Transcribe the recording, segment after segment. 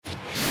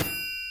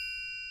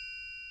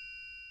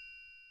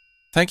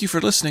Thank you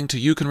for listening to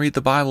You Can Read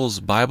the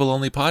Bible's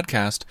Bible-Only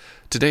podcast.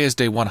 Today is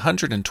day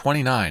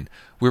 129.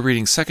 We're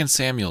reading 2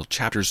 Samuel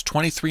chapters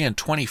 23 and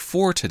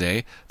 24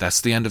 today. That's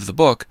the end of the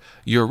book.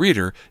 Your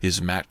reader is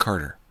Matt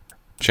Carter.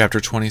 Chapter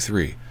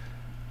 23.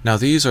 Now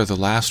these are the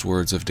last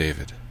words of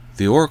David.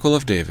 The oracle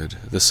of David,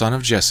 the son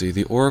of Jesse,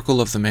 the oracle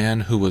of the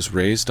man who was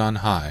raised on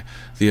high,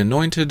 the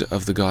anointed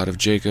of the God of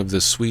Jacob, the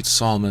sweet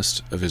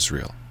psalmist of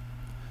Israel.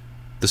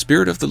 The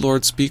Spirit of the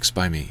Lord speaks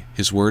by me.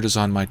 His word is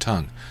on my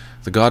tongue.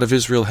 The God of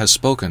Israel has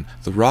spoken,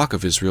 the Rock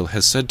of Israel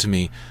has said to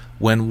me,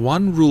 when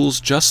one rules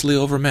justly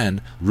over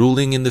men,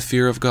 ruling in the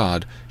fear of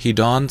God, he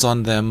dawns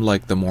on them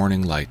like the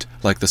morning light,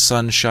 like the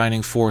sun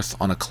shining forth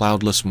on a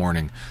cloudless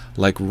morning,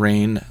 like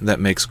rain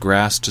that makes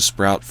grass to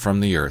sprout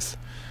from the earth.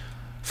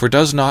 For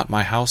does not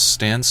my house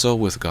stand so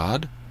with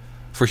God?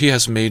 For he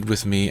has made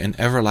with me an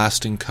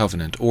everlasting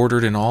covenant,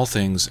 ordered in all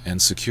things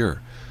and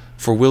secure.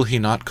 For will he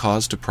not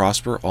cause to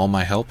prosper all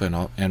my help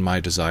and my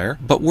desire?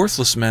 But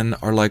worthless men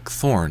are like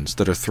thorns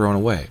that are thrown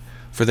away,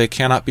 for they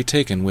cannot be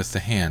taken with the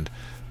hand.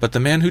 But the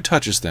man who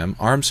touches them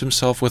arms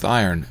himself with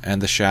iron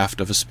and the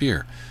shaft of a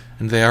spear,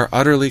 and they are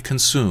utterly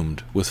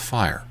consumed with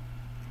fire.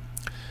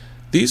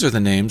 These are the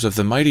names of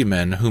the mighty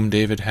men whom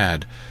David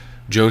had.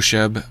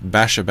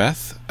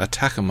 Josheb-Basshebeth, a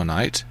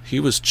Tahkemonite, he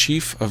was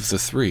chief of the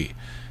three.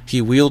 He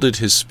wielded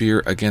his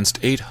spear against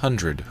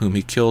 800, whom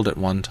he killed at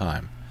one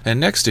time. And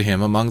next to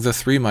him among the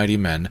three mighty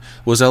men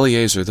was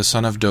Eleazar the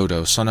son of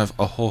Dodo, son of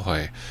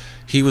Ahohi.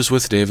 He was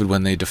with David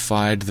when they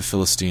defied the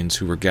Philistines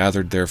who were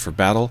gathered there for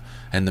battle,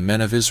 and the men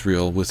of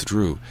Israel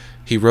withdrew.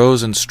 He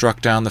rose and struck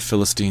down the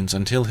Philistines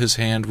until his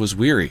hand was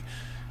weary,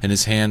 and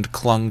his hand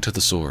clung to the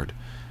sword.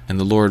 And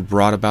the Lord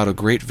brought about a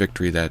great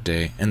victory that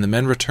day, and the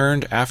men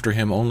returned after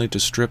him only to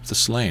strip the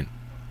slain.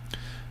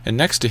 And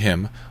next to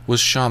him was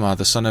Shammah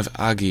the son of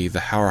Agi the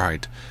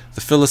Harahite. The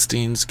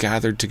Philistines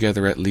gathered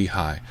together at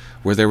Lehi,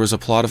 where there was a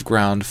plot of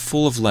ground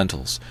full of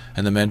lentils,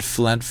 and the men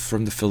fled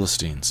from the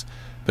Philistines.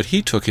 But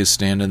he took his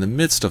stand in the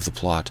midst of the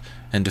plot,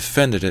 and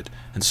defended it,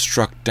 and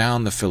struck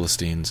down the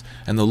Philistines,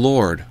 and the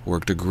Lord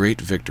worked a great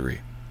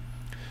victory.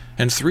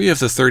 And 3 of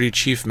the 30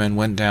 chief men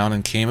went down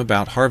and came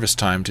about harvest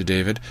time to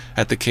David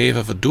at the cave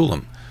of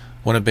Adullam,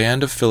 when a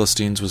band of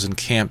Philistines was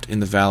encamped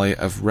in the valley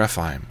of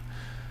Rephaim.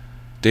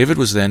 David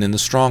was then in the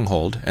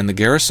stronghold, and the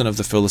garrison of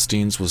the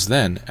Philistines was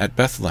then at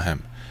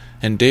Bethlehem.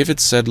 And David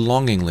said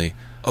longingly,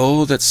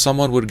 "Oh, that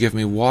someone would give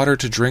me water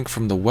to drink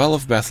from the well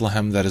of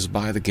Bethlehem that is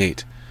by the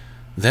gate."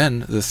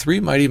 Then the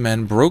 3 mighty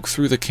men broke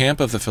through the camp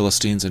of the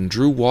Philistines and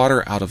drew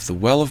water out of the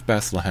well of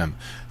Bethlehem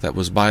that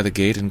was by the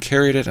gate, and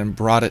carried it and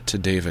brought it to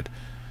David.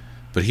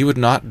 But he would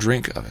not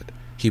drink of it.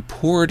 He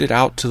poured it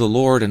out to the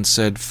Lord and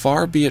said,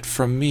 "Far be it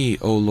from me,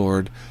 O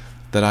Lord,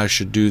 that I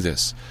should do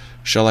this.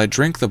 Shall I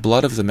drink the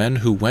blood of the men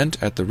who went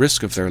at the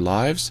risk of their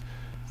lives?"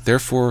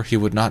 Therefore he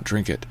would not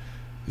drink it.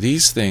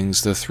 These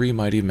things the 3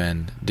 mighty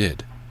men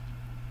did.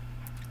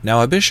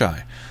 Now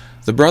Abishai,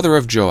 the brother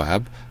of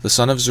Joab, the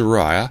son of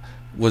Zeruiah,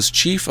 was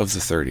chief of the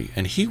 30,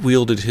 and he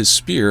wielded his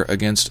spear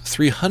against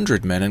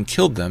 300 men and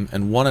killed them,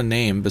 and won a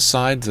name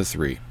beside the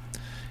 3.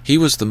 He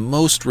was the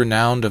most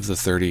renowned of the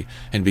 30,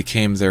 and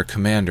became their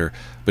commander,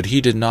 but he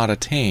did not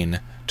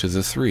attain to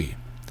the 3.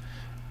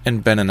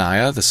 And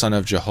Benaniah the son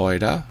of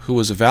Jehoiada, who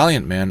was a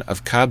valiant man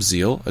of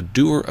Kabzeel, a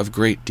doer of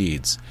great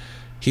deeds.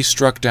 He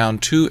struck down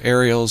 2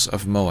 Ariels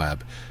of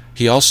Moab.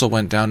 He also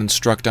went down and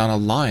struck down a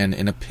lion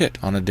in a pit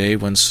on a day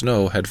when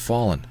snow had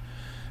fallen.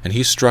 And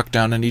he struck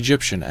down an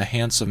Egyptian, a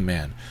handsome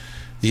man.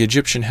 The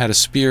Egyptian had a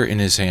spear in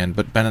his hand,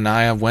 but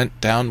Benaniah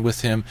went down with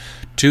him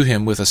to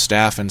him with a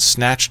staff, and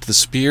snatched the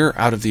spear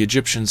out of the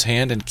Egyptian's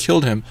hand, and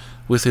killed him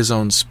with his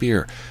own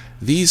spear.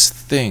 These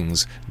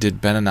things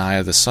did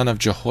Benaniah the son of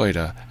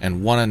Jehoiada,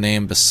 and won a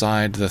name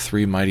beside the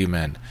 3 mighty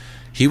men.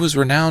 He was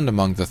renowned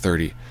among the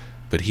 30,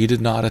 but he did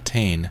not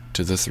attain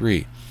to the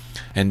 3.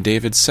 And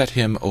David set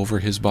him over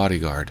his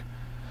bodyguard.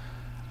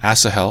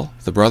 Asahel,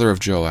 the brother of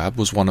Joab,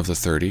 was one of the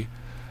 30.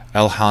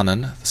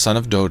 Elhanan, the son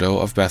of Dodo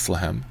of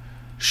Bethlehem.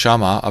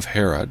 Shammah of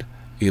Herod.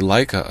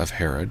 Elika of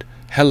Herod.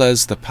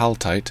 Helez the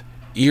Paltite.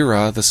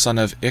 Ira the son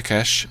of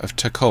Ikesh of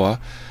Tekoa.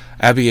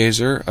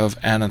 Abiezer of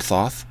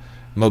Anathoth.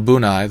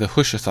 Mabunai the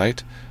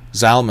Hushathite.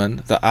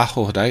 Zalman the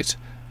Ahohite.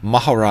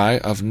 Maharai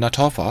of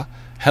Netophah.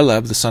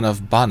 Heleb the son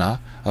of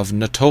Bana of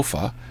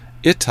Netophah.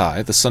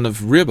 Ittai the son of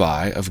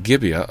Ribai of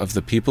Gibeah of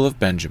the people of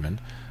Benjamin.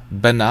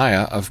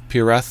 Benaiah of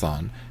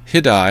Pirathon.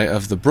 Hiddai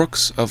of the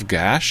brooks of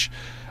Gash.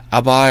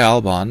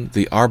 Abai-Alban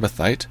the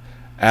Arbathite.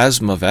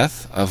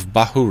 Asmaveth of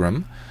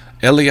Bahurim.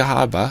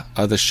 Eliahaba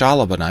of the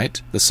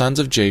Shalabonite, the sons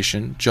of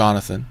Jashan,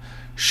 Jonathan.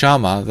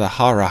 Shammah the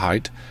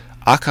Harahite.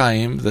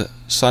 Achaim the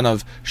son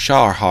of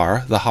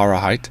Sharhar the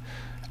Harahite.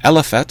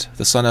 Eliphet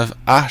the son of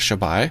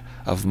Ashabai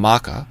of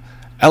Makkah.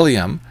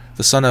 Eliam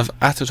the son of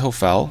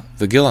Ahitophel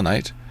the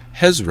Gilonite.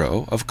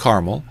 Hezro of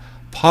Carmel.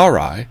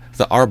 Parai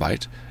the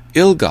Arbite.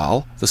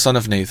 Ilgal the son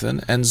of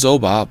Nathan, and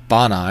Zobah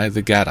Bani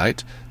the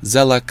Gadite.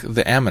 Zelek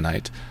the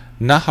Ammonite.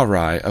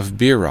 Naharai of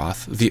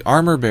Beeroth, the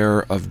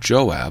armor-bearer of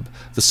Joab,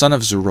 the son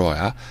of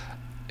Zeruiah.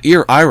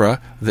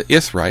 Ira the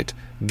Ithrite.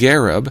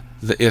 Gareb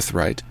the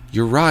Ithrite.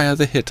 Uriah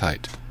the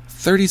Hittite,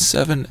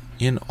 37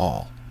 in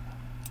all.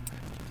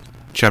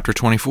 Chapter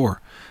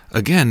 24.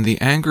 Again the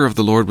anger of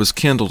the Lord was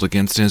kindled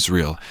against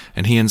Israel,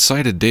 and he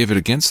incited David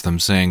against them,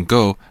 saying,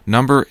 Go,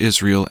 number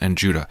Israel and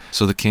Judah.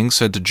 So the king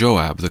said to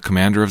Joab, the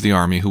commander of the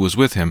army who was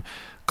with him,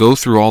 Go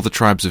through all the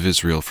tribes of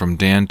Israel, from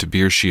Dan to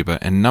Beersheba,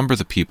 and number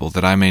the people,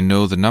 that I may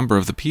know the number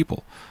of the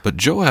people. But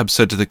Joab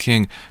said to the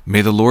king,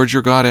 May the Lord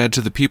your God add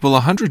to the people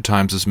 100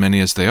 times as many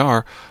as they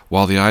are,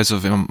 while the eyes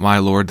of my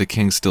lord the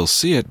king still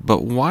see it.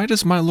 But why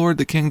does my lord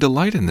the king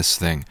delight in this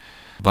thing?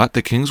 But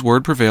the king's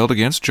word prevailed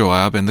against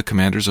Joab and the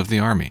commanders of the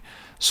army.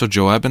 So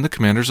Joab and the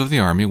commanders of the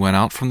army went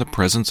out from the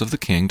presence of the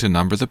king to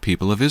number the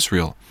people of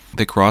Israel.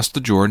 They crossed the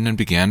Jordan and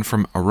began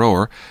from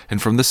Aroer,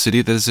 and from the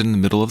city that is in the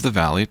middle of the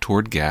valley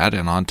toward Gad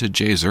and on to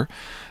Jazer.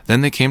 Then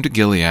they came to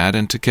Gilead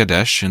and to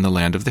Kadesh in the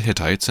land of the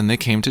Hittites, and they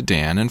came to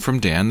Dan, and from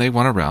Dan they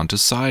went around to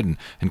Sidon,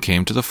 and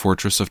came to the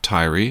fortress of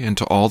Tyre, and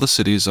to all the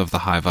cities of the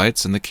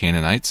Hivites and the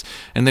Canaanites,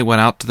 and they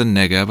went out to the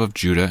Negeb of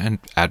Judah and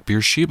at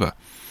Beersheba.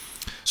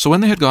 So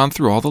when they had gone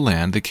through all the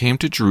land, they came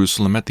to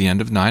Jerusalem at the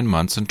end of 9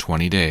 months and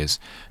 20 days.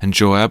 And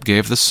Joab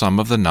gave the sum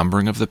of the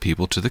numbering of the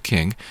people to the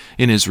king.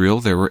 In Israel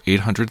there were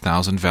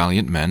 800,000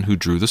 valiant men who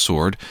drew the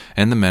sword,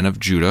 and the men of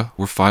Judah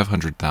were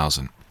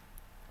 500,000.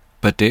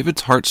 But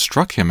David's heart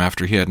struck him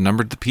after he had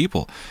numbered the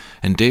people.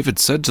 And David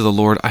said to the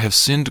Lord, I have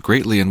sinned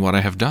greatly in what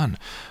I have done.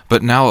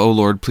 But now, O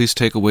Lord, please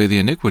take away the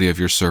iniquity of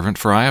your servant,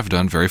 for I have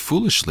done very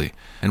foolishly.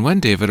 And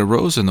when David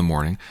arose in the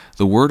morning,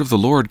 the word of the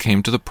Lord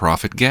came to the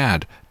prophet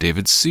Gad,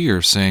 David's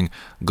seer, saying,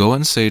 Go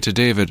and say to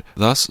David,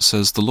 Thus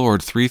says the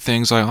Lord, 3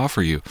 things I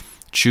offer you.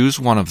 Choose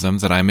one of them,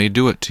 that I may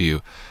do it to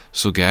you.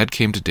 So Gad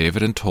came to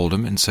David and told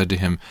him, and said to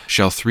him,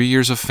 Shall 3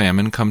 years of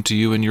famine come to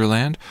you in your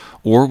land?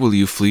 Or will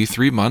you flee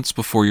 3 months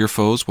before your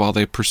foes while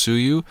they pursue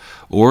you?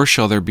 Or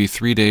shall there be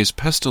 3 days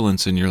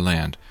pestilence in your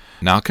land?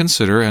 Now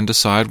consider and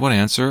decide what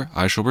answer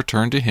I shall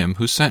return to him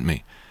who sent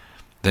me.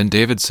 Then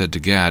David said to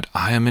Gad,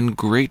 I am in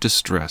great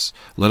distress.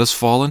 Let us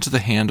fall into the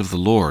hand of the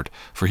Lord,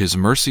 for his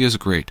mercy is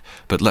great,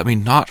 but let me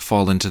not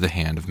fall into the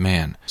hand of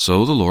man.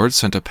 So the Lord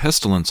sent a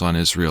pestilence on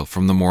Israel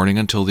from the morning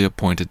until the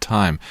appointed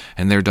time,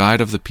 and there died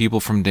of the people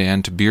from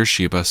Dan to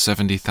Beersheba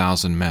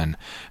 70,000 men.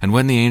 And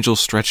when the angel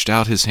stretched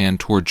out his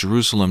hand toward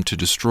Jerusalem to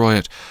destroy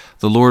it,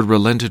 the Lord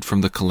relented from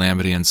the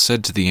calamity and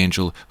said to the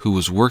angel who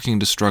was working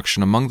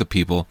destruction among the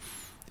people,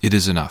 It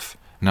is enough.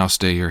 Now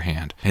stay your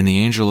hand. And the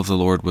angel of the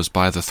Lord was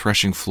by the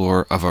threshing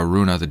floor of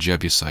Araunah the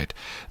Jebusite.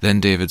 Then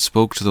David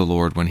spoke to the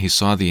Lord when he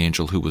saw the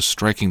angel who was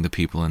striking the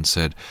people, and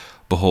said,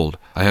 Behold,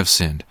 I have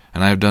sinned,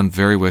 and I have done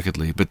very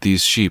wickedly, but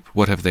these sheep,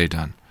 what have they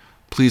done?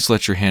 Please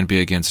let your hand be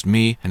against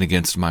me and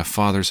against my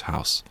father's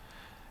house.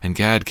 And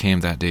Gad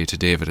came that day to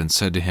David, and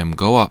said to him,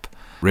 Go up,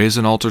 raise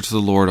an altar to the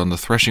Lord on the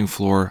threshing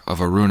floor of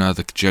Araunah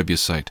the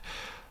Jebusite.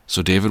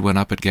 So David went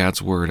up at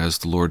Gad's word, as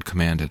the Lord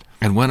commanded.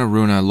 And when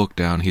Araunah looked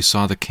down, he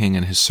saw the king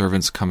and his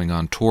servants coming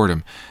on toward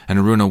him. And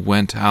Araunah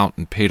went out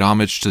and paid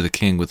homage to the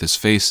king with his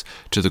face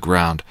to the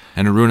ground.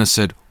 And Araunah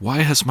said, Why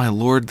has my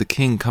lord the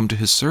king come to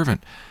his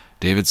servant?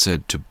 David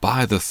said, To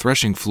buy the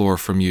threshing floor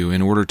from you,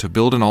 in order to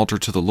build an altar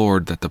to the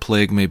Lord, that the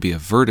plague may be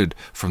averted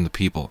from the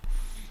people.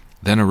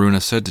 Then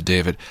Araunah said to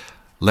David,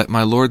 Let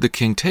my lord the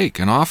king take,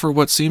 and offer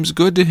what seems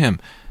good to him.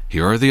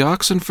 Here are the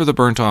oxen for the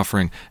burnt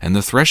offering, and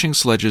the threshing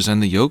sledges,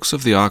 and the yokes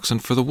of the oxen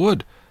for the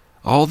wood.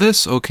 All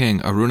this, O king,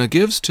 Araunah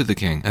gives to the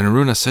king. And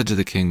Araunah said to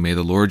the king, May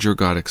the Lord your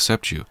God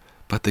accept you.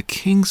 But the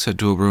king said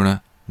to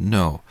Araunah,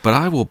 No, but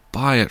I will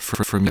buy it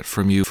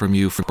from you for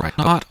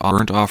not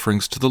burnt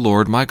offerings to the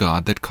Lord my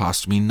God that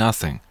cost me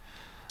nothing.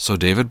 So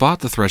David bought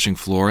the threshing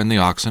floor and the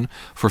oxen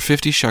for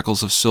 50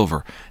 shekels of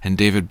silver, and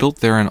David built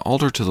there an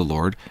altar to the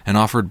Lord, and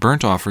offered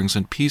burnt offerings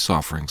and peace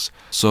offerings.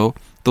 So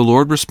the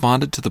Lord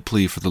responded to the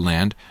plea for the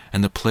land,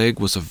 and the plague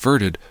was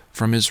averted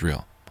from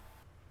Israel.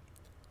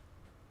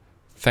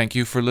 Thank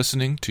you for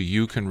listening to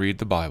You Can Read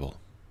the Bible.